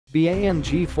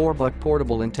Bang4buck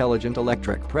Portable Intelligent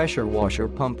Electric Pressure Washer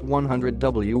Pump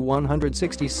 100W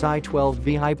 160 PSI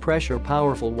 12V High Pressure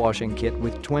Powerful Washing Kit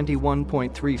with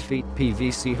 21.3 feet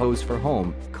PVC hose for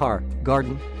home, car,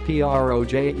 garden,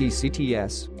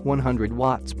 projects, 100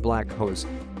 watts black hose.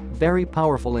 Very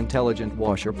powerful intelligent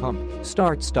washer pump,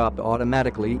 start-stop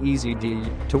automatically easy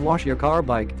to wash your car,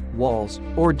 bike, walls,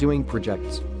 or doing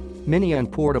projects. Mini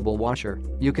and portable washer,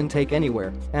 you can take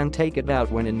anywhere and take it out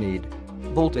when in need.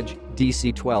 Voltage,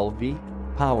 DC 12V.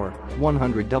 Power,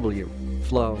 100W.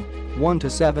 Flow, 1 to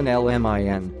 7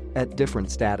 LMIN, at different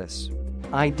status.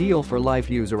 Ideal for life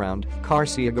use around car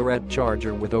cigarette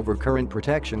charger with overcurrent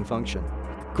protection function.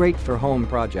 Great for home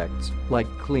projects like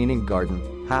cleaning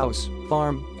garden, house,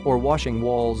 farm, or washing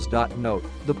walls.Note.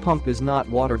 The pump is not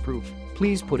waterproof,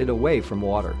 please put it away from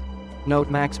water. Note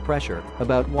max pressure,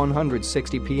 about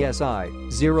 160 PSI,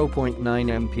 0.9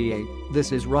 MPa.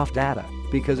 This is rough data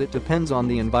because it depends on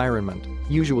the environment,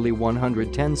 usually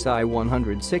 110 PSI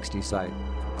 160 PSI.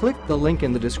 Click the link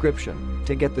in the description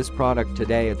to get this product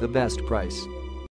today at the best price.